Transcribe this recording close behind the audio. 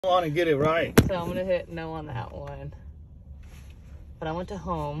I want to get it right. So I'm gonna hit no on that one. But I went to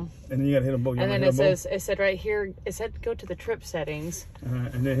home. And then you gotta hit them both. And then it said right here, it said go to the trip settings.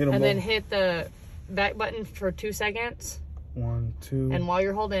 And then hit them both. And then hit the back button for 2 seconds. 1, 2. And while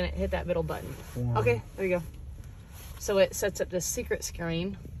you're holding it, hit that middle button. 1. Okay, there you go. So it sets up this secret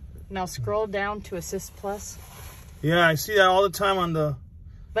screen. Now scroll down to Assist Plus. Yeah, I see that all the time on the...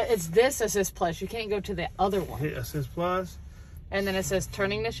 But it's this Assist Plus. You can't go to the other one. Hit Assist Plus. And then it says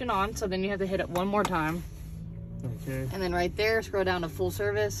turn ignition on. So then you have to hit it one more time. Okay. And then right there, scroll down to full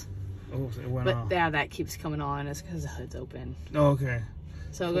service. Oh, it went But off. yeah, that keeps coming on. It's because the hood's open. Oh, okay.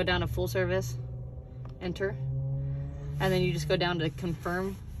 So go down to full service. Enter. And then you just go down to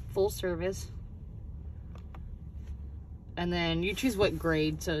confirm full service. And then you choose what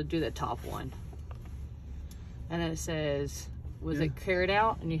grade, so do the top one. And then it says, was it carried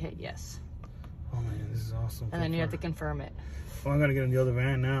out? And you hit yes. Oh man, this is awesome. And then you have to confirm it. Oh, I gotta get in the other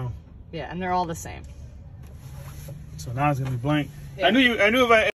van now. Yeah, and they're all the same. So now it's gonna be blank. Yeah. I knew if I